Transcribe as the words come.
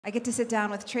I get to sit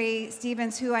down with Trae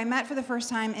Stephens, who I met for the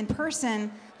first time in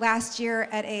person last year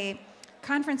at a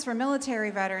conference for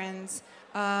military veterans.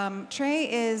 Trae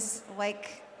is,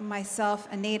 like myself,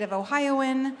 a native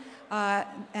Ohioan,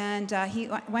 and he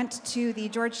went to the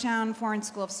Georgetown Foreign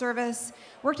School of Service,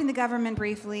 worked in the government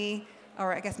briefly,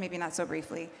 or I guess maybe not so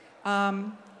briefly.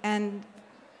 And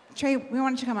Trae, we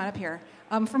wanted you to come on up here.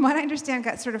 From what I understand,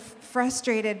 got sort of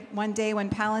frustrated one day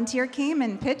when Palantir came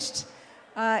and pitched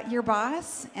your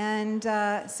boss, and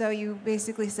so you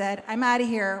basically said, I'm out of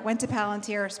here, went to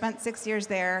Palantir, spent 6 years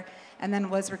there, and then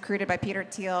was recruited by Peter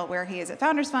Thiel, where he is at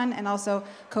Founders Fund, and also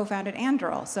co-founded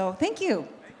Anduril. So thank you.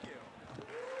 Thank you.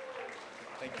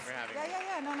 Thank you for having me.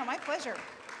 Yeah, no, my pleasure.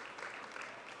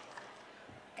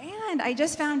 And I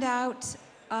just found out,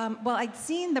 well, I'd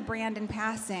seen the brand in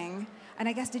passing, and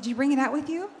I guess, did you bring it out with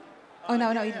you? Oh,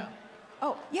 no, you didn't.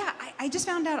 Oh, yeah, I just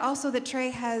found out also that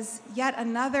Trae has yet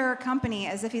another company,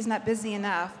 as if he's not busy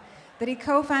enough, that he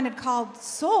co-founded called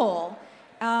Soul.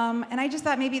 And I just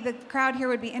thought maybe the crowd here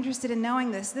would be interested in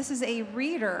knowing this. This is a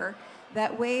reader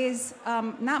that weighs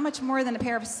not much more than a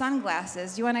pair of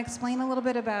sunglasses. Do you want to explain a little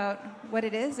bit about what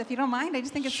it is, if you don't mind? I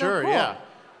just think it's so cool. Sure, yeah.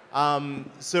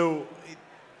 So,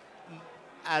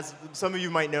 as some of you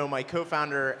might know, my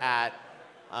co-founder at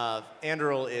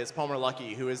Anduril is Palmer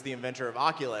Luckey, who is the inventor of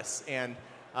Oculus. And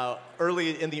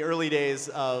in the early days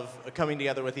of coming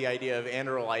together with the idea of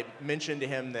Anduril, I mentioned to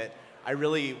him that I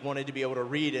really wanted to be able to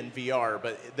read in VR,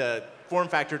 but the form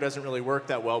factor doesn't really work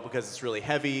that well because it's really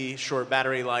heavy, short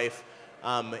battery life.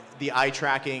 The eye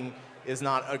tracking is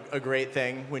not a great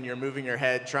thing when you're moving your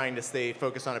head trying to stay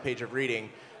focused on a page of reading.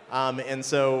 And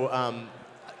so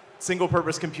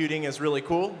single-purpose computing is really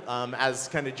cool, as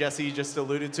kind of Jesse just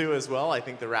alluded to as well. I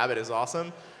think the rabbit is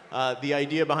awesome. The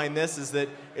idea behind this is that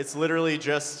it's literally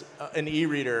just an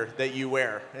e-reader that you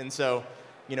wear. And so,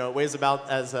 you know, it weighs about,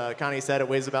 as Connie said, it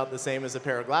weighs about the same as a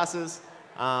pair of glasses.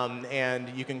 And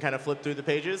you can kind of flip through the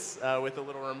pages with a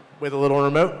little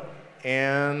remote.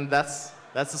 And that's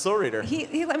the Soul Reader.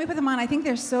 He let me put them on. I think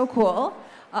they're so cool.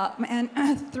 And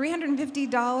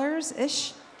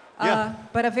 $350-ish. Yeah.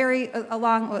 But a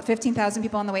long 15,000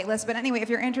 people on the wait list. But anyway, if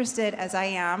you're interested, as I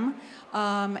am,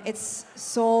 it's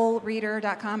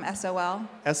soulreader.com, S-O-L.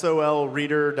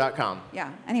 SOLreader.com.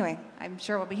 Yeah. Anyway, I'm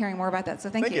sure we'll be hearing more about that. So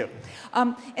thank you.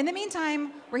 Thank you. In the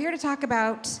meantime, we're here to talk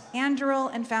about Anduril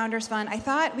and Founders Fund. I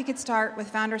thought we could start with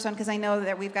Founders Fund because I know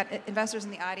that we've got investors in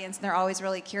the audience, and they're always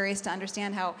really curious to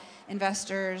understand how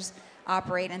investors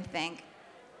operate and think.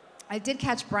 I did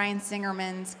catch Brian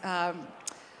Singerman's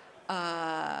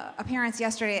appearance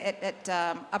yesterday at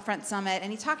Upfront Summit, and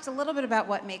he talked a little bit about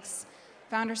what makes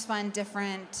Founders Fund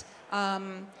different.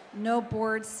 No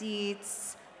board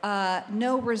seats,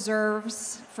 no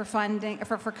reserves for funding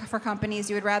for companies.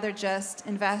 You would rather just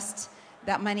invest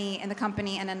that money in the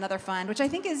company and another fund, which I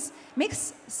think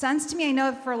makes sense to me. I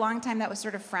know for a long time that was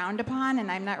sort of frowned upon, and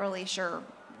I'm not really sure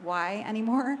why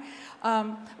anymore.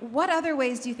 What other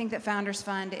ways do you think that Founders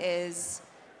Fund is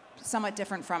somewhat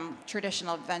different from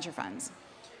traditional venture funds?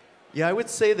 Yeah, I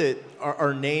would say that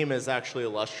our name is actually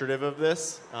illustrative of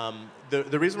this.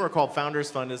 The reason we're called Founders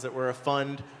Fund is that we're a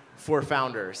fund for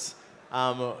founders.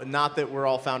 Not that we're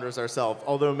all founders ourselves,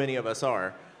 although many of us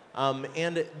are.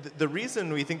 And the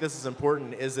reason we think this is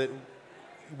important is that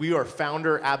we are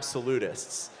founder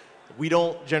absolutists. We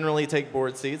don't generally take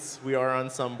board seats. We are on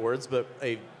some boards, but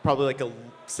probably like a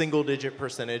single-digit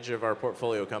percentage of our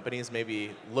portfolio companies,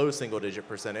 maybe low single-digit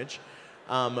percentage.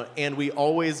 And we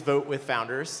always vote with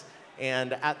founders.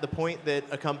 And at the point that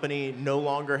a company no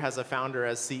longer has a founder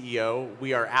as CEO,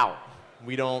 we are out.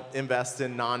 We don't invest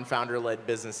in non-founder-led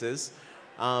businesses.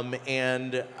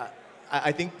 And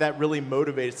I think that really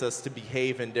motivates us to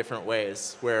behave in different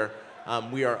ways, where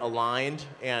we are aligned.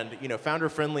 And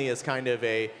founder-friendly is kind of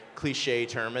a cliche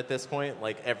term at this point.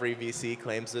 Like every VC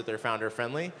claims that they're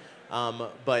founder-friendly.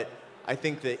 But I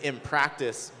think that in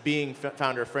practice, being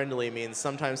founder-friendly means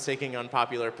sometimes taking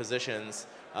unpopular positions,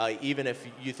 even if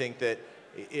you think that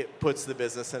it puts the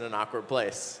business in an awkward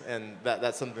place. And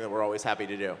that's something that we're always happy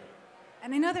to do.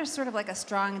 And I know there's sort of like a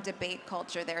strong debate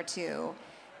culture there too.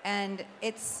 And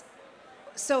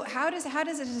so how does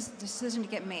a decision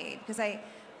get made? Because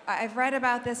I've read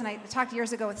about this, and I talked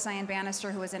years ago with Cyan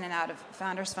Bannister, who was in and out of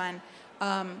Founders Fund.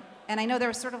 And I know there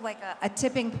was sort of like a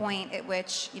tipping point at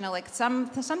which, like some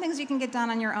things you can get done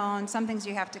on your own, some things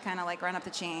you have to kind of like run up the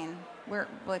chain. Do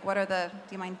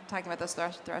you mind talking about those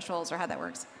thresholds or how that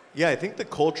works? Yeah, I think the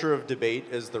culture of debate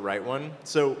is the right one.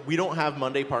 So we don't have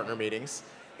Monday partner meetings.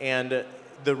 And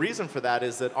the reason for that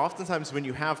is that oftentimes when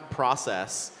you have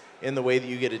process, in the way that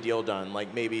you get a deal done.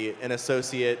 Like maybe an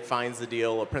associate finds the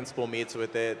deal, a principal meets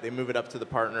with it, they move it up to the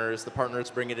partners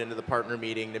bring it into the partner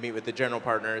meeting to meet with the general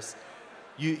partners.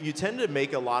 You tend to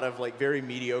make a lot of like very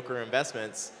mediocre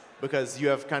investments because you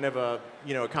have kind of a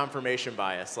confirmation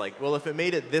bias. Like, well, if it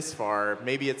made it this far,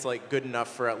 maybe it's like good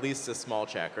enough for at least a small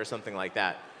check or something like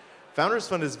that. Founders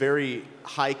Fund is very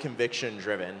high conviction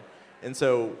driven, and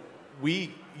so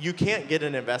you can't get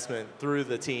an investment through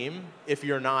the team if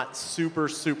you're not super,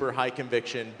 super high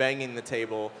conviction, banging the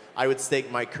table, I would stake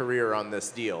my career on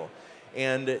this deal.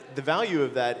 And the value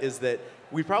of that is that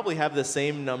we probably have the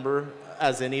same number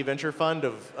as any venture fund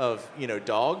of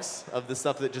dogs, of the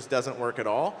stuff that just doesn't work at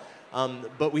all.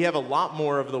 But we have a lot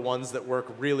more of the ones that work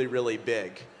really, really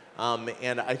big.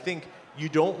 And I think you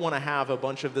don't want to have a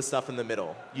bunch of the stuff in the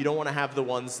middle. You don't want to have the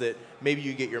ones that maybe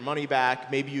you get your money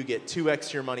back, maybe you get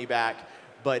 2x your money back,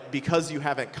 but because you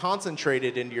haven't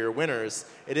concentrated into your winners,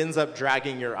 it ends up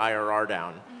dragging your IRR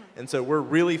down. And so we're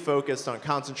really focused on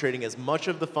concentrating as much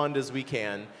of the fund as we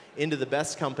can into the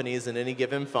best companies in any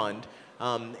given fund,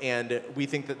 and we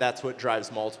think that that's what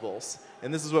drives multiples.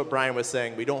 And this is what Brian was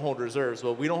saying, we don't hold reserves.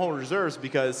 Well, we don't hold reserves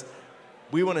because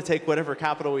we want to take whatever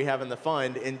capital we have in the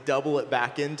fund and double it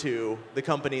back into the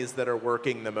companies that are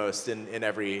working the most in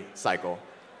every cycle.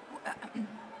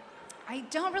 I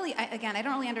don't really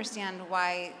understand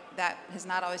why that has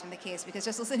not always been the case, because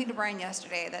just listening to Brian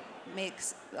yesterday, that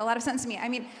makes a lot of sense to me. I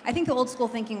mean, I think the old school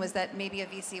thinking was that maybe a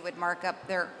VC would mark up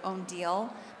their own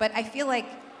deal, but I feel like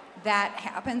that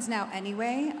happens now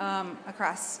anyway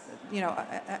across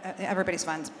everybody's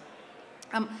funds.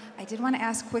 I did want to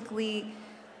ask quickly,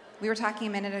 we were talking a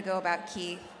minute ago about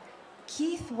Keith.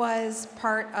 Keith was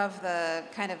part of the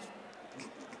kind of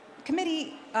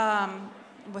committee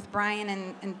with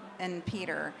Brian and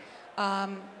Peter.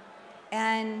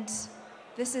 And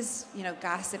this is,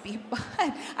 gossipy, but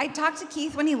I talked to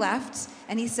Keith when he left,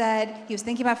 and he said he was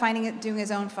thinking about doing his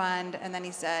own fund, and then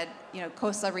he said,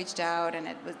 Khosla reached out, and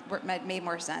it made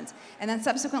more sense. And then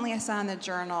subsequently I saw in the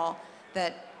journal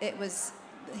that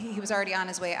he was already on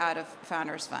his way out of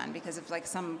Founders Fund because of like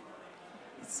some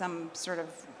sort of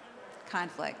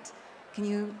conflict. Can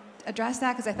you address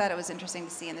that? Because I thought it was interesting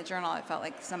to see in the journal. It felt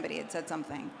like somebody had said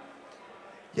something.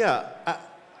 Yeah,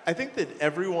 I think that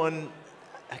everyone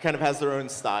kind of has their own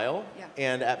style. Yeah.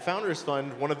 And at Founders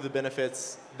Fund, one of the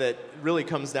benefits that really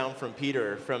comes down from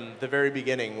Peter from the very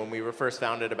beginning when we were first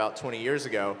founded about 20 years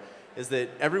ago is that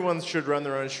everyone should run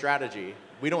their own strategy.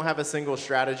 We don't have a single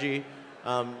strategy.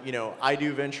 I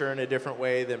do venture in a different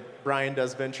way than Brian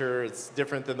does venture. It's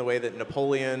different than the way that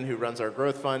Napoleon, who runs our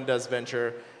growth fund, does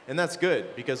venture. And that's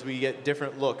good because we get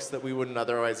different looks that we wouldn't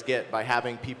otherwise get by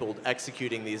having people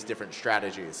executing these different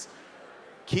strategies.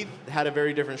 Keith had a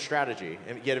very different strategy,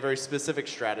 and he had a very specific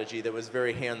strategy that was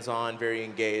very hands-on, very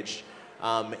engaged.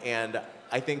 And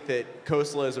I think that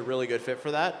Khosla is a really good fit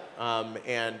for that.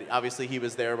 And obviously he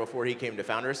was there before he came to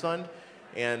Founders Fund.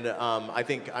 And I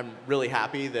think I'm really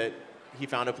happy that he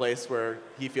found a place where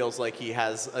he feels like he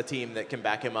has a team that can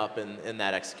back him up in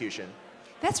that execution.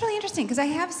 That's really interesting, because I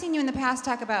have seen you in the past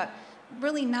talk about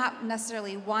really not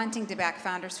necessarily wanting to back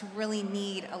founders who really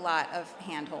need a lot of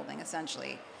hand-holding,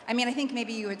 essentially. I mean, I think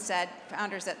maybe you had said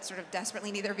founders that sort of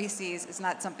desperately need their VCs is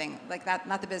not something like that,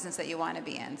 not the business that you want to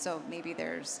be in. So maybe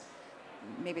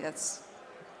that's...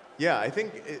 Yeah, I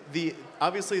think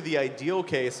obviously the ideal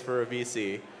case for a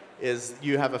VC is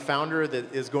you have a founder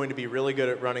that is going to be really good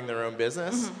at running their own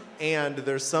business, mm-hmm. and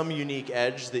there's some unique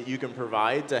edge that you can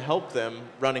provide to help them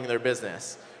running their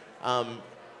business.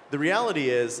 The reality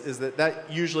is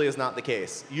that usually is not the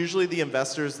case. Usually the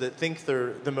investors that think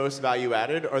they're the most value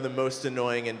added are the most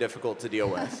annoying and difficult to deal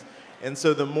with. And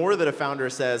so the more that a founder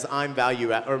says, I'm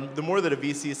or the more that a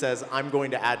VC says, I'm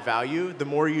going to add value, the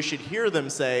more you should hear them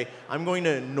say, I'm going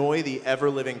to annoy the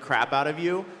ever-living crap out of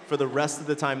you for the rest of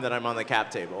the time that I'm on the cap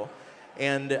table.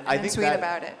 And I think sweet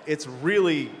about it. It's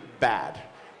really bad.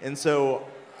 And so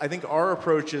I think our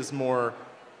approach is more,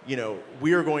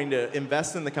 we are going to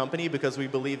invest in the company because we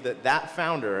believe that that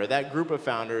founder or that group of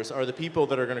founders are the people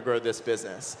that are going to grow this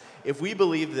business. If we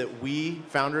believe that we,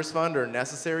 Founders Fund, are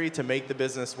necessary to make the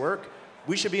business work,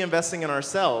 we should be investing in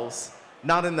ourselves,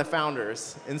 not in the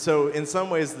founders. And so in some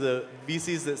ways, the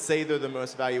VCs that say they're the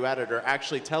most value added are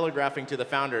actually telegraphing to the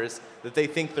founders that they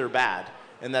think they're bad,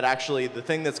 and that actually the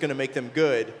thing that's going to make them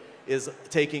good is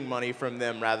taking money from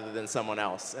them rather than someone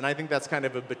else. And I think that's kind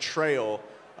of a betrayal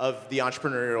of the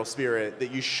entrepreneurial spirit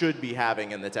that you should be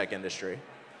having in the tech industry.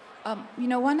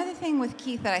 One other thing with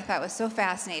Keith that I thought was so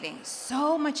fascinating,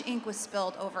 so much ink was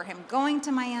spilled over him going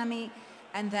to Miami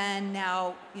and then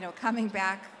now, coming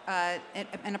back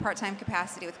in a part-time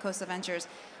capacity with Khosla Ventures.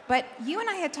 But you and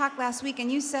I had talked last week,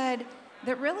 and you said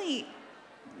that really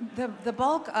the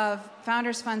bulk of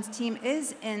Founders Fund's team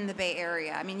is in the Bay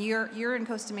Area. I mean, you're in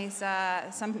Costa Mesa.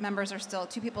 Some members are still,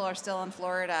 2 people are still in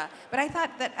Florida. But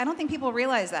I don't think people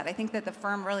realize that. I think that the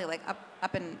firm really like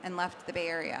up and left the Bay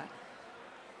Area.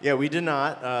 Yeah, we did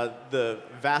not. The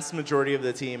vast majority of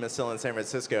the team is still in San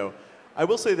Francisco. I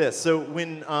will say this. So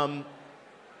when,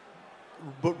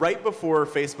 but right before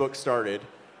Facebook started,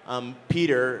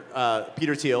 Peter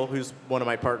Thiel, who's one of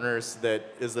my partners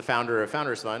that is the founder of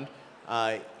Founders Fund,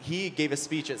 he gave a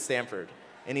speech at Stanford,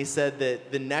 and he said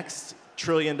that the next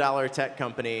trillion-dollar tech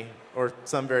company, or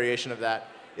some variation of that,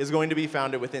 is going to be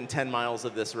founded within 10 miles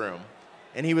of this room.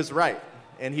 And he was right,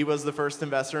 and he was the first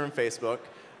investor in Facebook.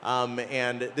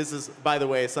 And this is, by the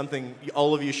way, something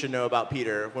all of you should know about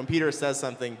Peter. When Peter says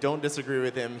something, don't disagree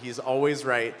with him. He's always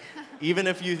right. Even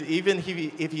if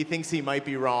he thinks he might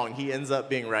be wrong, he ends up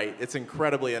being right. It's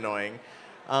incredibly annoying.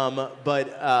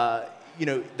 You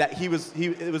know, that it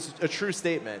was a true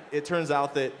statement. It turns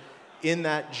out that in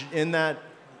that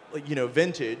you know,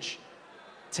 vintage,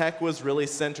 tech was really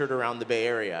centered around the Bay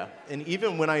Area. And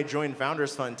even when I joined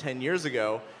Founders Fund 10 years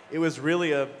ago, it was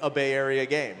really a Bay Area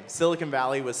game. Silicon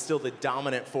Valley was still the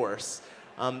dominant force.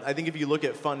 I think if you look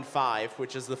at Fund 5,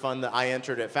 which is the fund that I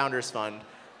entered at Founders Fund,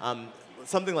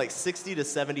 something like 60 to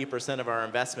 70% of our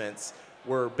investments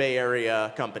were Bay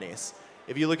Area companies.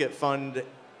 If you look at Fund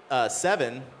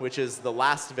 7, which is the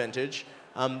last vintage,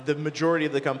 the majority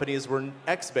of the companies were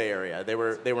ex-Bay Area. They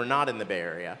were not in the Bay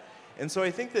Area. And so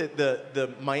I think that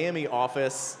the Miami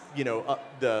office, you know,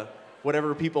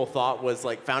 whatever people thought was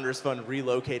like Founders Fund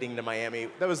relocating to Miami,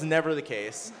 that was never the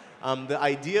case. The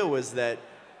idea was that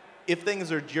if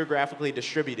things are geographically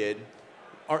distributed,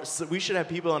 so we should have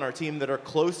people on our team that are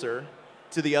closer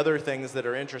to the other things that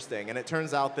are interesting. And it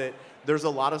turns out that there's a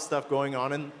lot of stuff going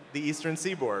on in the Eastern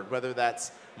Seaboard, whether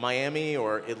that's Miami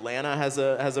or Atlanta has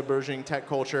a burgeoning tech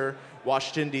culture.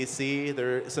 Washington, D.C.,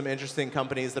 there are some interesting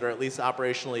companies that are at least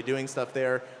operationally doing stuff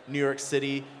there. New York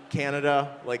City,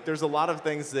 Canada. Like, there's a lot of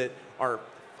things that are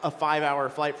a 5-hour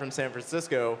flight from San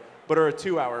Francisco, but are a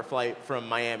 2-hour flight from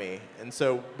Miami. And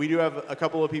so we do have a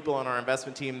couple of people on our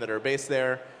investment team that are based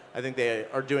there. I think they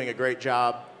are doing a great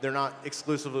job. They're not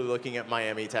exclusively looking at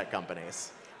Miami tech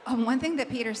companies. One thing that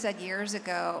Peter said years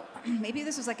ago, maybe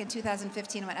this was like in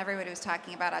 2015 when everybody was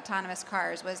talking about autonomous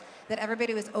cars, was that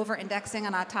everybody was over-indexing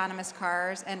on autonomous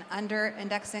cars and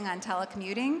under-indexing on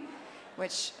telecommuting,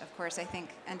 which, of course, I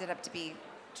think ended up to be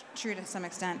true to some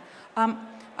extent.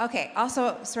 Okay,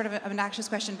 also sort of an obnoxious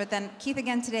question, but then Keith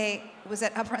again today was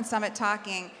at Upfront Summit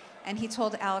talking, and he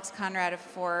told Alex Conrad of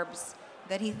Forbes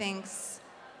that he thinks,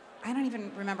 I don't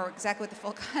even remember exactly what the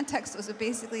full context was, but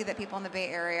basically that people in the Bay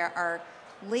Area are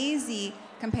lazy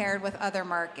compared with other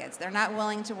markets. They're not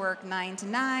willing to work 9 to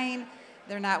 9.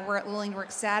 They're not willing to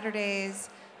work Saturdays.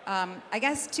 I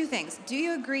guess 2 things. Do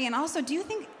you agree? And also, do you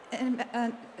think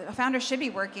a founder should be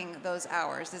working those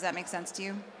hours? Does that make sense to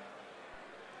you?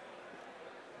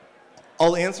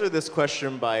 I'll answer this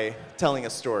question by telling a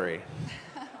story.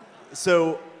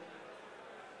 So,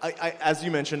 as you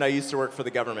mentioned, I used to work for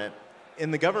the government. In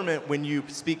the government, when you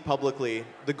speak publicly,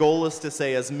 the goal is to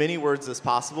say as many words as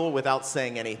possible without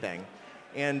saying anything.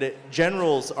 And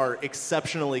generals are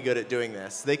exceptionally good at doing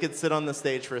this. They could sit on the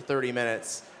stage for 30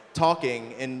 minutes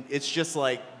talking, and it's just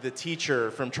like the teacher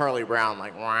from Charlie Brown,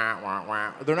 like, wah, wah,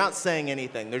 wah. They're not saying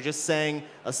anything. They're just saying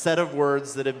a set of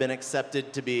words that have been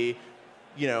accepted to be,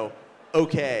 you know,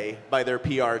 okay by their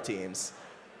PR teams.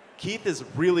 Keith is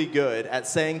really good at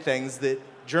saying things that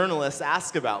journalists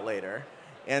ask about later.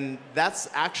 And that's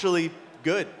actually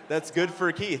good. That's good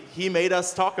for Keith. He made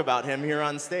us talk about him here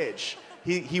on stage.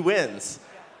 He wins.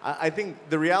 I think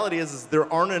the reality is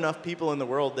there aren't enough people in the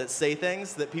world that say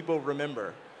things that people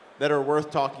remember, that are worth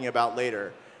talking about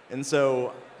later. And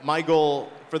so my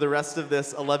goal for the rest of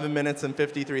this 11 minutes and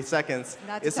 53 seconds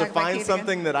is to find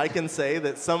something that I can say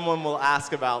that someone will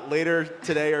ask about later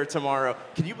today or tomorrow.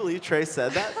 Can you believe Trae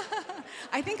said that?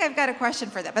 I think I've got a question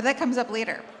for that, but that comes up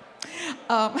later.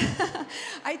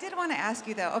 I did want to ask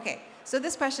you, though, okay, so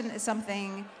this question is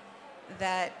something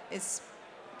that is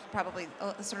probably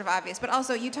sort of obvious, but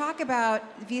also you talk about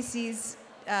VCs,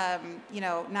 you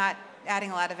know, not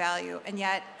adding a lot of value, and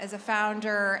yet as a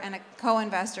founder and a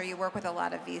co-investor, you work with a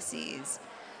lot of VCs.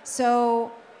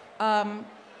 So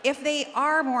if they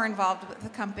are more involved with the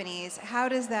companies, how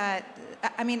does that,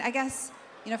 I mean, I guess,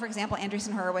 you know, for example,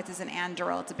 Andreessen Horowitz is an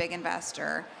Anduril, it's a big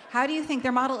investor. How do you think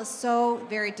their model is so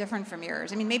very different from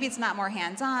yours? I mean, maybe it's not more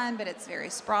hands-on, but it's very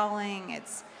sprawling.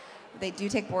 They do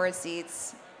take board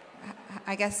seats.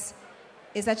 I guess,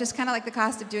 is that just kind of like the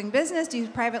cost of doing business? Do you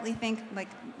privately think like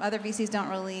other VCs don't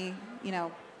really, you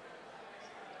know,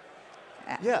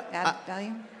 add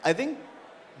value? I think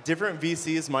different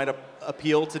VCs might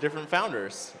appeal to different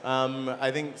founders.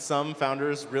 I think some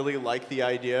founders really like the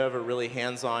idea of a really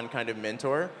hands-on kind of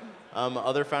mentor.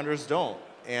 Other founders don't.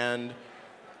 And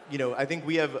I think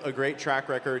we have a great track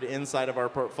record inside of our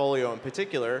portfolio in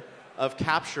particular of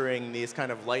capturing these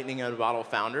kind of lightning in a bottle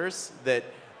founders that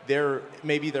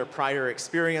maybe their prior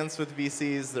experience with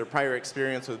VCs, their prior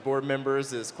experience with board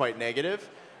members is quite negative.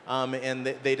 And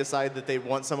they decide that they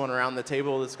want someone around the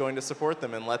table that's going to support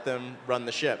them and let them run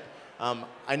the ship.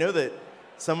 I know that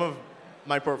some of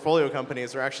my portfolio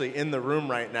companies are actually in the room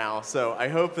right now, so I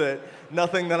hope that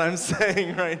nothing that I'm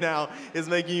saying right now is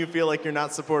making you feel like you're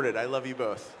not supported. I love you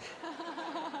both.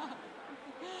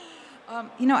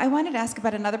 I wanted to ask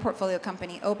about another portfolio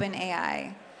company,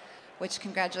 OpenAI, which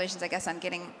congratulations, I guess, on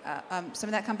getting some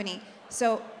of that company.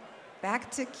 So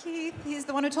back to Keith. He's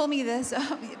the one who told me this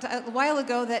a while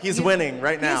ago that he's winning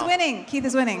right now. He's winning. Keith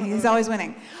is winning. He's always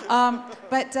winning.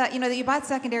 That you bought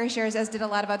secondary shares, as did a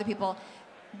lot of other people.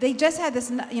 They just had this,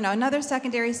 another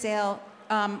secondary sale.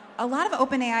 A lot of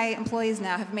OpenAI employees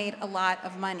now have made a lot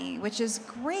of money, which is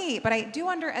great. But I do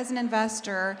wonder, as an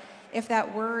investor, if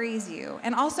that worries you,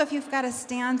 and also if you've got a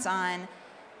stance on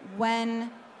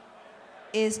when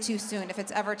is too soon, if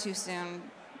it's ever too soon.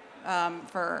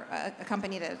 For a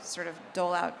company to sort of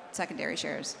dole out secondary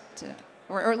shares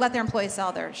or let their employees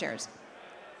sell their shares?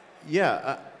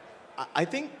 Yeah, I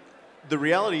think the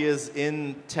reality is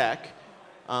in tech,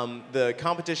 the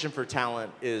competition for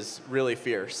talent is really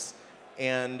fierce.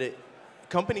 And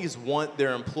companies want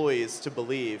their employees to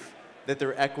believe that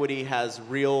their equity has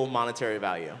real monetary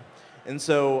value. And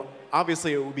so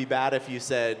obviously it would be bad if you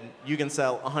said you can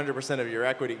sell 100% of your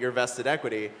equity, your vested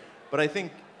equity, but I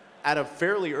think at a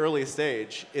fairly early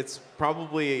stage, it's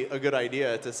probably a good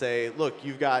idea to say, look,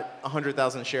 you've got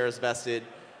 100,000 shares vested.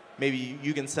 Maybe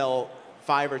you can sell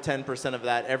 5 or 10% of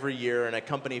that every year in a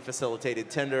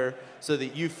company-facilitated tender so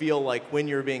that you feel like when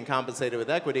you're being compensated with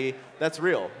equity, that's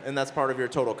real, and that's part of your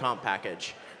total comp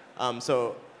package.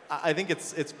 So I think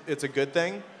it's a good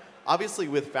thing. Obviously,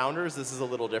 with founders, this is a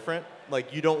little different.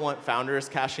 Like, you don't want founders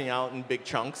cashing out in big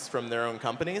chunks from their own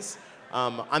companies.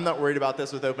 I'm not worried about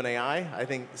this with OpenAI. I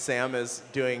think Sam is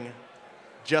doing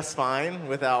just fine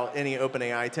without any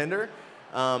OpenAI tender.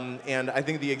 And I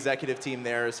think the executive team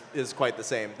there is quite the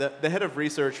same. The head of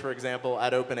research, for example,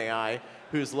 at OpenAI,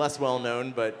 who's less well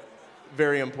known but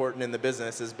very important in the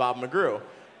business, is Bob McGrew,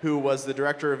 who was the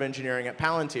director of engineering at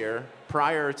Palantir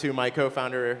prior to my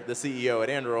co-founder, the CEO at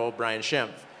Anduril, Brian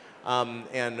Schimpf.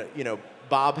 And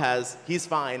Bob he's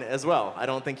fine as well. I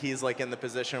don't think he's like in the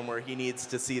position where he needs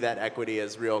to see that equity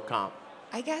as real comp.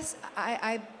 I guess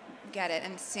I get it,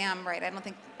 and Sam, right?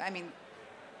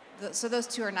 So those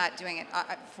two are not doing it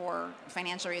for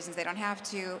financial reasons. They don't have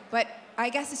to. But I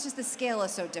guess it's just the scale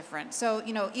is so different. So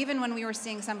even when we were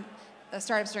seeing some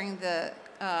startups during the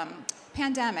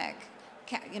pandemic,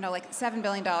 like $7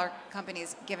 billion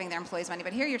companies giving their employees money.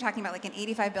 But here you're talking about like an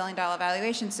 $85 billion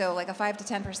valuation. So like a 5 to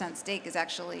 10% stake is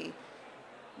actually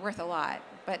worth a lot,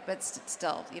 but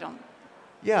still, you don't.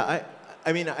 Yeah,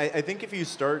 I think if you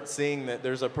start seeing that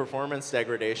there's a performance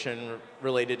degradation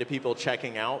related to people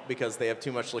checking out because they have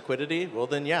too much liquidity, well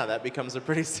then yeah, that becomes a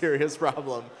pretty serious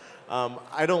problem.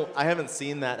 I haven't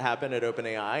seen that happen at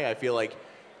OpenAI. I feel like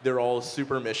they're all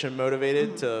super mission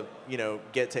motivated to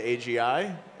get to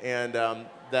AGI, and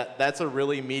that's a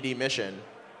really meaty mission.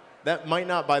 That might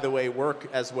not, by the way, work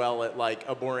as well at like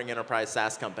a boring enterprise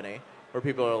SaaS company, where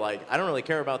people are like, I don't really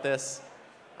care about this.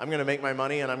 I'm going to make my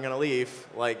money and I'm going to leave.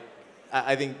 Like,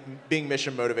 I think being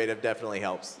mission motivated definitely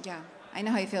helps. Yeah, I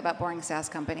know how you feel about boring SaaS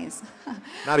companies.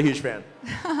 Not a huge fan.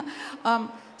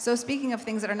 So speaking of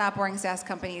things that are not boring SaaS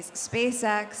companies,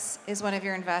 SpaceX is one of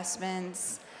your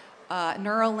investments.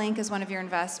 Neuralink is one of your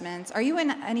investments. Are you in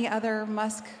any other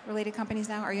Musk-related companies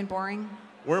now? Are you in Boring?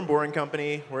 We're in Boring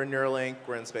Company. We're in Neuralink.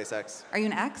 We're in SpaceX. Are you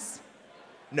in X?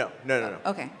 No.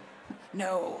 Okay.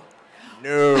 No.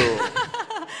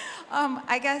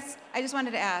 I guess I just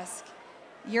wanted to ask,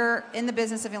 you're in the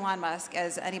business of Elon Musk,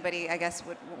 as anybody, I guess,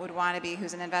 would want to be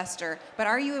who's an investor. But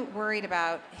are you worried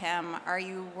about him? Are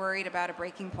you worried about a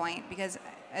breaking point? Because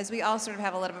as we all sort of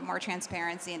have a little bit more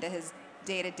transparency into his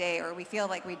day-to-day, or we feel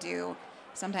like we do,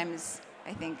 sometimes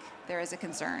I think there is a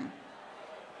concern.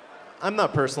 I'm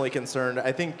not personally concerned.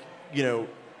 I think,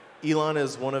 Elon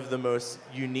is one of the most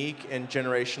unique and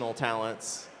generational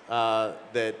talents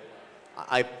that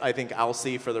I think I'll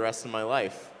see for the rest of my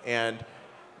life. And,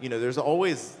 there's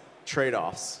always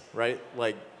trade-offs, right?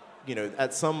 Like,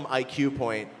 at some IQ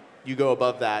point, you go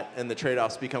above that and the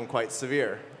trade-offs become quite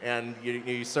severe. And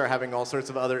you start having all sorts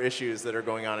of other issues that are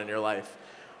going on in your life.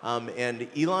 And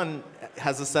Elon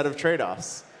has a set of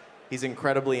trade-offs. He's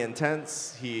incredibly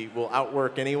intense. He will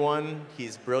outwork anyone.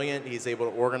 He's brilliant. He's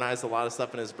able to organize a lot of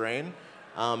stuff in his brain.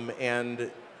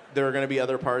 And there are going to be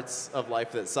other parts of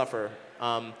life that suffer.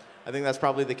 I think that's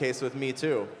probably the case with me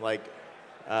too. Like,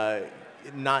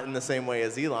 not in the same way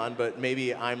as Elon, but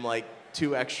maybe I'm like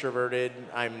too extroverted.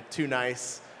 I'm too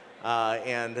nice,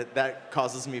 and that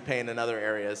causes me pain in other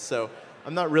areas. So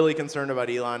I'm not really concerned about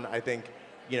Elon. I think,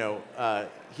 you know,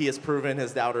 he has proven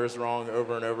his doubters wrong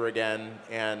over and over again.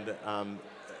 And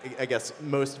I guess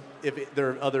if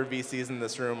there are other VCs in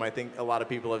this room, I think a lot of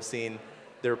people have seen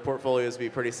their portfolios be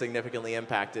pretty significantly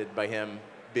impacted by him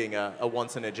being a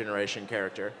once-in-a-generation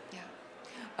character.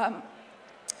 Yeah.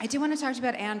 I do want to talk to you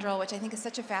about Anduril, which I think is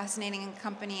such a fascinating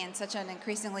company and such an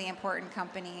increasingly important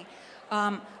company.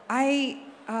 You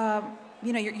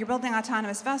know, you're building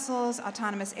autonomous vessels,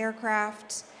 autonomous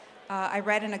aircraft. I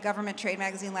read in a government trade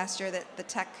magazine last year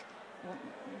that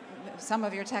some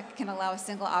of your tech can allow a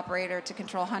single operator to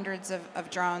control hundreds of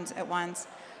drones at once.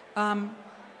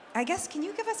 I guess, can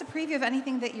you give us a preview of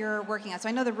anything that you're working on? So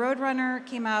I know the Roadrunner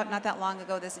came out not that long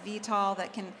ago, this VTOL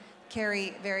that can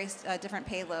carry various different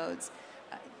payloads.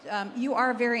 You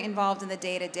are very involved in the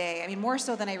day-to-day. I mean, more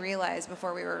so than I realized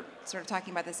before we were sort of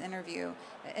talking about this interview.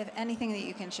 If anything that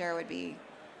you can share would be...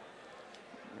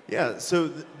 Yeah, so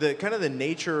the kind of the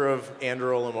nature of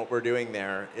Anduril and what we're doing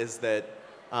there is that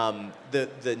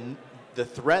the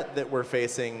threat that we're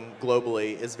facing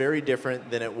globally is very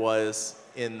different than it was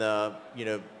in the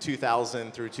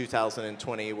 2000 through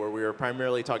 2020, where we were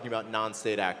primarily talking about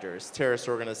non-state actors, terrorist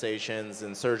organizations,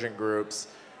 insurgent groups,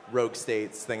 rogue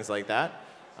states, things like that.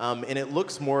 And it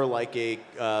looks more like a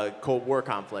Cold War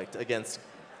conflict against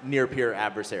near-peer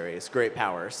adversaries, great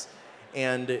powers.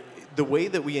 And the way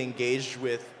that we engaged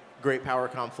with great power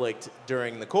conflict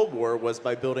during the Cold War was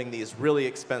by building these really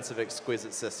expensive,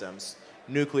 exquisite systems.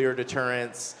 Nuclear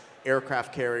deterrence,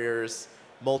 aircraft carriers,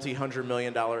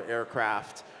 multi-hundred-million-dollar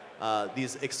aircraft,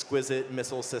 these exquisite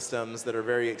missile systems that are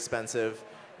very expensive.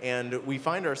 And we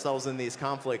find ourselves in these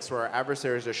conflicts where our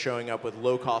adversaries are showing up with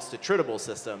low-cost attritable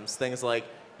systems, things like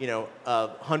a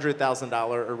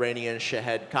 $100,000 Iranian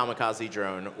Shahed kamikaze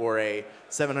drone, or a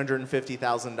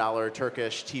 $750,000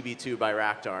 Turkish TB2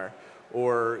 Bayraktar,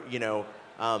 or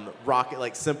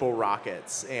simple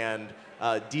rockets and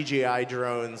DJI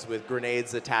drones with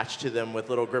grenades attached to them with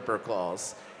little gripper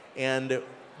claws. And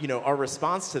our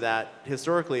response to that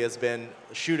historically has been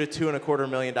shoot a $2.25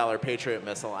 million Patriot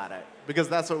missile at it, because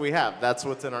that's what we have. That's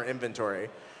what's in our inventory.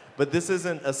 But this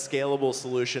isn't a scalable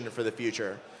solution for the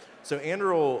future. So at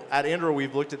Anduril,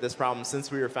 we've looked at this problem since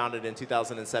we were founded in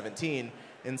 2017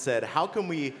 and said, how can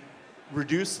we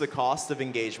reduce the cost of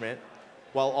engagement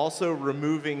while also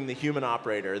removing the human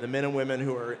operator, the men and women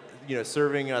who are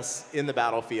serving us in the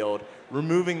battlefield,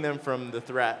 removing them from the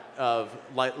threat of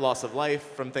loss of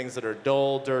life, from things that are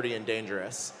dull, dirty, and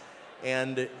dangerous.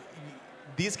 And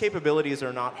these capabilities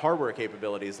are not hardware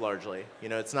capabilities largely.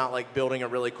 It's not like building a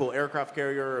really cool aircraft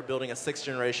carrier or building a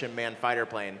 6th-generation manned fighter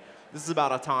plane. This is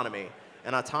about autonomy,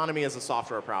 and autonomy is a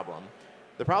software problem.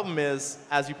 The problem is,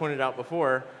 as you pointed out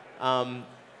before,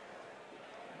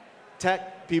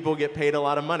 tech people get paid a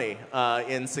lot of money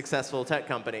in successful tech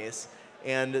companies.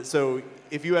 And so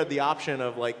if you had the option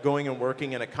of going and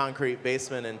working in a concrete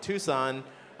basement in Tucson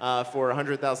for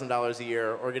 $100,000 a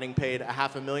year, or getting paid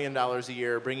 $500,000 a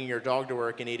year bringing your dog to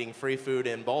work and eating free food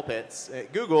in ball pits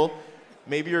at Google,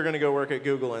 maybe you're going to go work at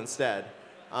Google instead.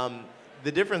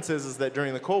 The difference is that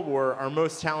during the Cold War, our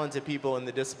most talented people in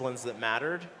the disciplines that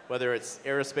mattered, whether it's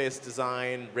aerospace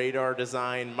design, radar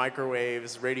design,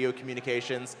 microwaves, radio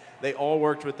communications, they all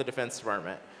worked with the Defense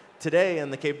Department. Today,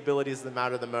 and the capabilities that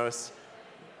matter the most,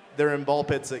 they're in ball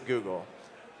pits at Google.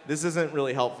 This isn't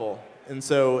really helpful. And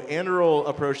so Anduril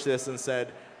approached this and said,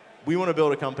 we want to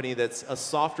build a company that's a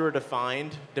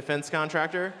software-defined defense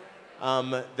contractor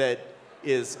that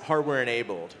is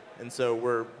hardware-enabled. And so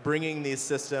we're bringing these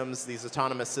systems, these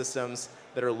autonomous systems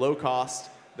that are low cost,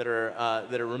 that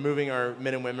are removing our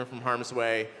men and women from harm's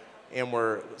way, and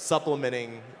we're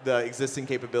supplementing the existing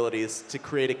capabilities to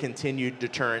create a continued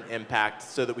deterrent impact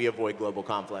so that we avoid global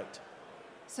conflict.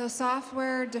 So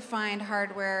software-defined,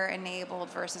 hardware-enabled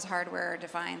versus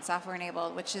hardware-defined,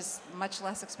 software-enabled, which is much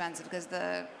less expensive because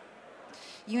the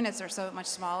units are so much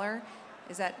smaller.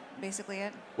 Is that basically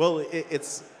it? Well,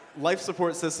 it's life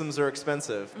support systems are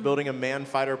expensive. Mm-hmm. Building a manned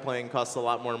fighter plane costs a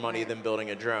lot more money than building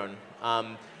a drone.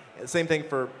 Same thing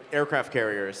for aircraft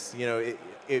carriers.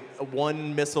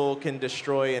 One missile can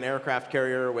destroy an aircraft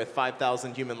carrier with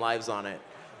 5,000 human lives on it.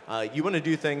 You want to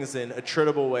do things in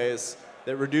attritable ways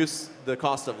that reduce the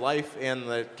cost of life and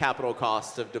the capital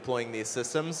cost of deploying these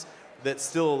systems, that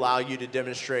still allow you to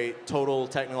demonstrate total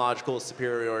technological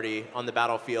superiority on the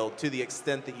battlefield to the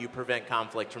extent that you prevent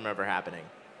conflict from ever happening.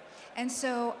 And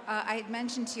so I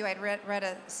mentioned to you, I'd read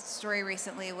a story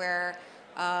recently where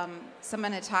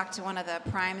someone had talked to one of the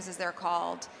primes, as they're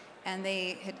called, and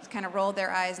they had kind of rolled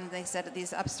their eyes and they said that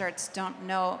these upstarts don't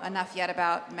know enough yet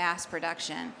about mass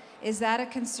production. Is that a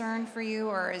concern for you,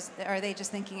 or are they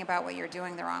just thinking about what you're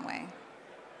doing the wrong way?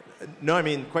 No, I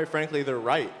mean, quite frankly, they're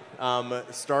right.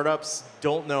 Startups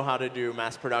don't know how to do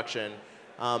mass production.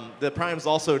 The primes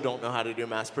also don't know how to do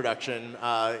mass production.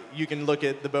 You can look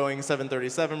at the Boeing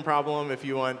 737 problem if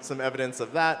you want some evidence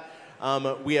of that.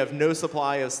 We have no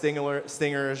supply of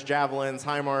Stingers, Javelins,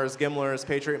 HIMARS, Gimlers,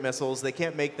 Patriot missiles. They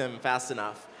can't make them fast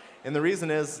enough. And the reason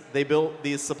is they built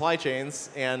these supply chains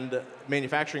and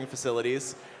manufacturing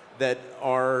facilities that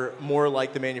are more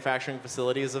like the manufacturing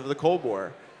facilities of the Cold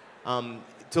War.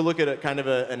 To look at a kind of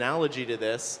an analogy to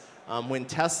this, when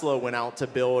Tesla went out to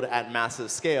build at massive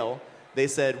scale, they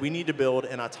said, we need to build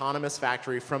an autonomous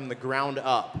factory from the ground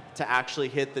up to actually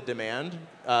hit the demand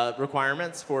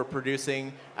requirements for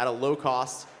producing at a low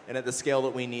cost and at the scale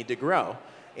that we need to grow.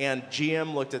 And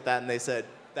GM looked at that and they said,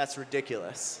 that's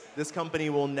ridiculous. This company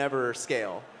will never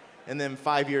scale. And then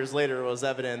 5 years later, it was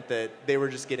evident that they were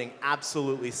just getting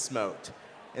absolutely smoked.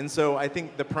 And so I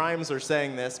think the primes are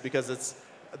saying this because it's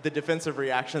the defensive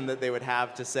reaction that they would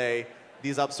have to say,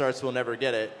 these upstarts will never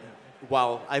get it,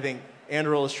 while I think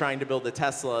Anduril is trying to build a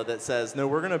Tesla that says, no,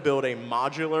 we're going to build a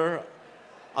modular,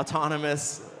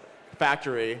 autonomous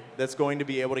factory that's going to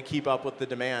be able to keep up with the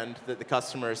demand that the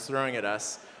customer is throwing at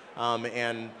us.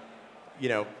 And, you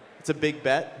know, it's a big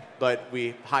bet, but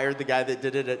we hired the guy that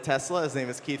did it at Tesla. His name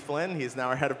is Keith Flynn. He's now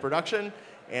our head of production.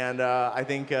 And I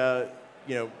think,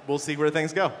 you know, we'll see where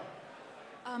things go.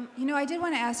 You know, I did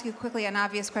want to ask you quickly an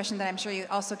obvious question that I'm sure you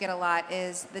also get a lot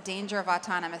is the danger of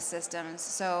autonomous systems.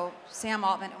 So Sam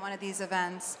Altman at one of these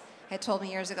events had told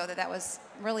me years ago that that was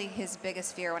really his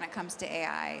biggest fear when it comes to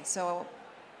AI. So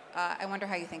I wonder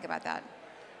how you think about that.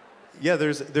 Yeah,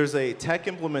 there's a tech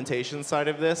implementation side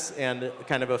of this and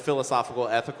kind of a philosophical,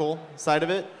 ethical side of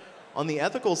it. On the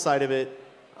ethical side of it,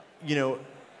 you know,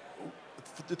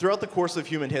 throughout the course of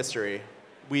human history,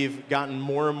 we've gotten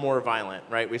more and more violent,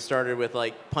 right? We started with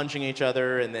like punching each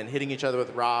other and then hitting each other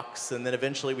with rocks, and then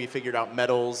eventually we figured out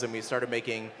metals and we started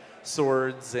making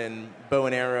swords and bow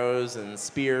and arrows and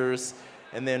spears,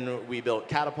 and then we built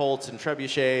catapults and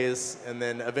trebuchets, and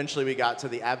then eventually we got to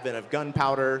the advent of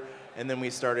gunpowder, and then we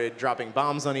started dropping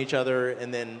bombs on each other,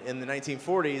 and then in the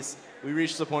 1940s, we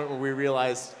reached the point where we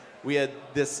realized we had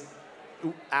this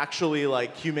actually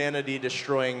like humanity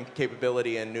destroying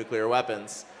capability in nuclear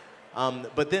weapons.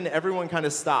 But then everyone kind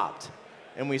of stopped,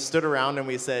 and we stood around and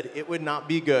we said, it would not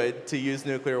be good to use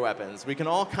nuclear weapons. We can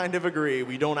all kind of agree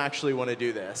we don't actually want to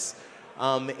do this.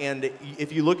 And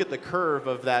if you look at the curve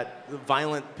of that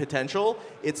violent potential,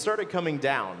 it started coming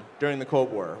down during the Cold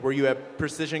War, where you have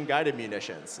precision-guided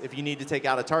munitions. If you need to take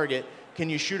out a target, can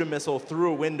you shoot a missile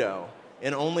through a window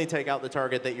and only take out the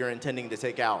target that you're intending to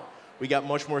take out? We got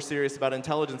much more serious about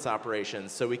intelligence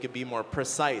operations, so we could be more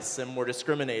precise and more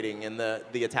discriminating in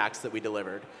the attacks that we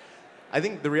delivered. I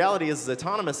think the reality is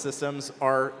autonomous systems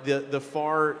are the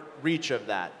far reach of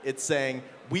that. It's saying,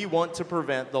 we want to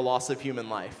prevent the loss of human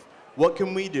life. What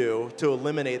can we do to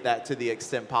eliminate that to the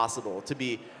extent possible, to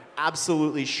be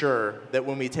absolutely sure that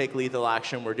when we take lethal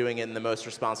action, we're doing it in the most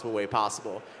responsible way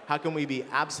possible? How can we be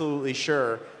absolutely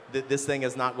sure that this thing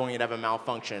is not going to have a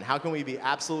malfunction? How can we be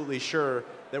absolutely sure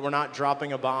that we're not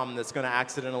dropping a bomb that's going to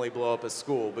accidentally blow up a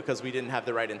school because we didn't have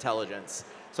the right intelligence?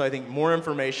 So I think more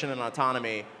information and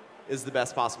autonomy is the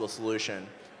best possible solution.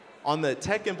 On the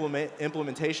tech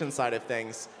implementation side of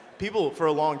things, people for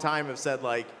a long time have said,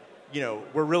 like, you know,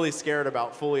 we're really scared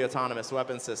about fully autonomous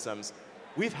weapon systems.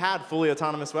 We've had fully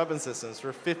autonomous weapon systems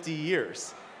for 50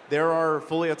 years. There are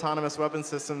fully autonomous weapon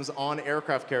systems on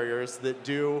aircraft carriers that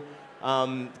do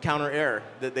counter-air,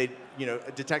 that they, you know,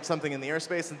 detect something in the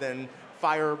airspace and then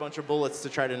fire a bunch of bullets to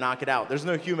try to knock it out. There's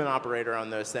no human operator on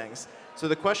those things. So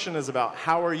the question is about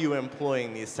how are you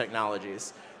employing these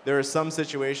technologies? There are some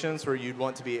situations where you'd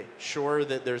want to be sure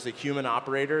that there's a human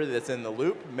operator that's in the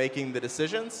loop making the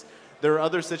decisions. There are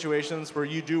other situations where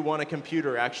you do want a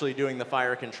computer actually doing the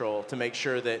fire control to make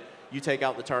sure that you take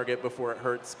out the target before it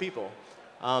hurts people.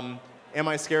 Am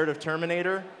I scared of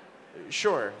Terminator?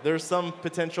 Sure. There's some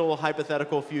potential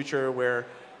hypothetical future where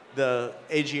the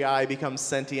AGI becomes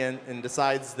sentient and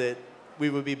decides that we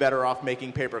would be better off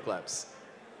making paperclips.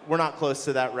 We're not close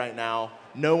to that right now.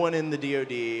 No one in the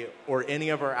DoD or any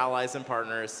of our allies and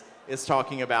partners is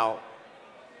talking about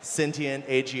sentient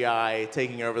AGI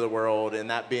taking over the world and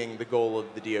that being the goal of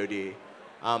the DoD.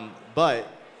 But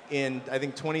in, I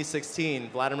think, 2016,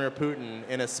 Vladimir Putin,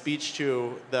 in a speech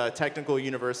to the Technical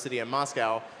University in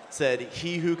Moscow, said,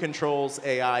 "He who controls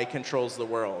AI controls the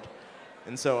world."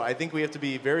 And so I think we have to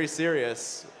be very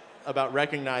serious about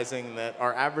recognizing that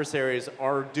our adversaries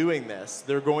are doing this.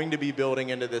 They're going to be building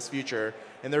into this future,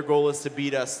 and their goal is to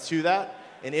beat us to that.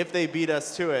 And if they beat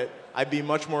us to it, I'd be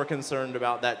much more concerned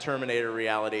about that Terminator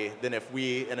reality than if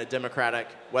we, in a democratic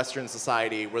Western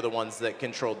society, were the ones that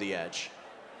controlled the edge.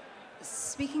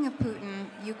 Speaking of Putin,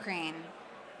 Ukraine,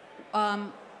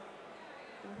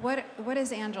 what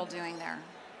is Anduril doing there?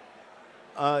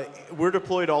 We're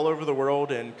deployed all over the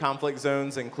world in conflict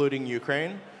zones, including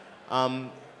Ukraine.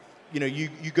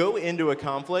 You go into a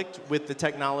conflict with the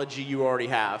technology you already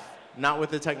have, not with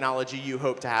the technology you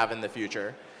hope to have in the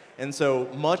future. And so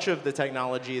much of the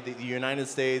technology that the United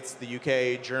States, the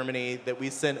UK, Germany, that we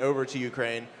sent over to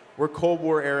Ukraine were Cold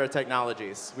War era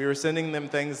technologies. We were sending them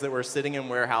things that were sitting in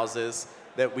warehouses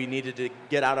that we needed to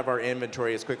get out of our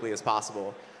inventory as quickly as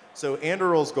possible. So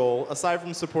Anduril's goal, aside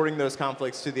from supporting those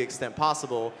conflicts to the extent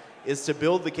possible, is to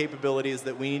build the capabilities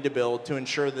that we need to build to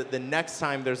ensure that the next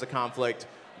time there's a conflict,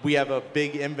 we have a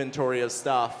big inventory of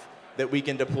stuff that we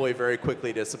can deploy very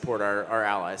quickly to support our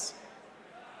allies.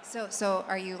 So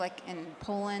are you like in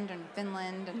Poland and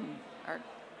Finland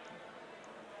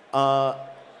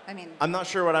I'm not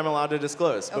sure what I'm allowed to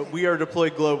disclose, but okay. we are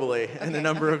deployed globally in a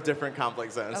number of different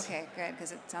conflict zones. Okay, good,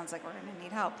 because it sounds like we're going to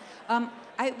need help.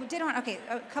 I did want,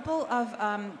 a couple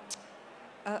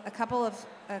of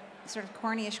sort of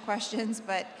corny-ish questions,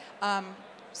 but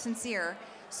sincere.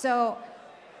 So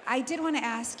I did want to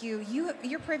ask you,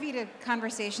 you're privy to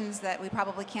conversations that we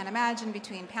probably can't imagine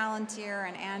between Palantir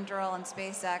and Anduril and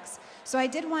SpaceX. So I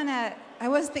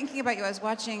was thinking about you. I was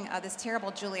watching this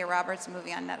terrible Julia Roberts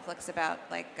movie on Netflix about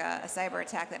like a cyber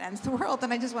attack that ends the world,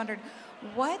 and I just wondered,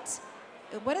 what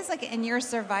is like in your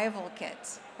survival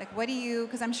kit? Like what do you,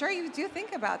 because I'm sure you do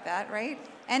think about that, right?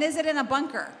 And is it in a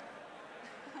bunker?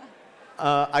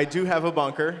 I do have a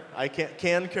bunker. I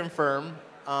can confirm.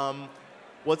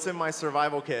 What's in my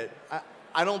survival kit?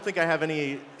 I don't think I have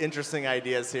any interesting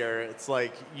ideas here. It's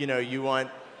like, you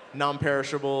want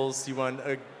non-perishables, you want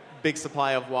a big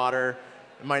supply of water.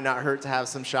 It might not hurt to have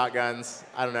some shotguns.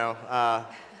 I don't know.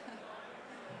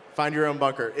 Find your own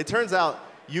bunker. It turns out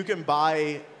you can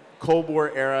buy Cold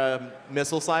War era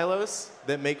missile silos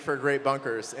that make for great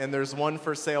bunkers, and there's one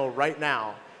for sale right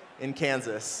now in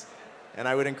Kansas. And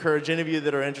I would encourage any of you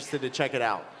that are interested to check it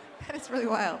out. That is really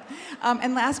wild.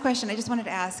 And last question, I just wanted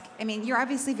to ask, you're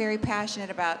obviously very passionate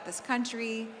about this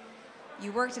country.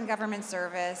 You worked in government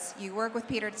service. You work with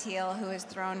Peter Thiel, who has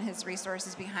thrown his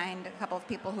resources behind a couple of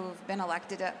people who've been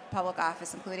elected to public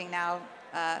office, including now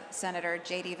Senator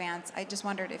J.D. Vance. I just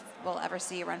wondered if we'll ever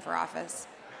see you run for office.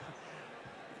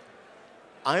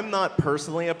 I'm not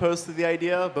personally opposed to the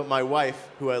idea, but my wife,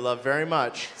 who I love very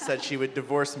much, said she would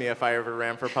divorce me if I ever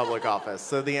ran for public office.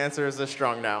 So the answer is a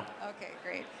strong no. Okay,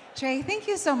 great. Trae, thank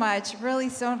you so much. Really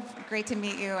so great to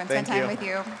meet you and spend time with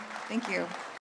you. Thank you.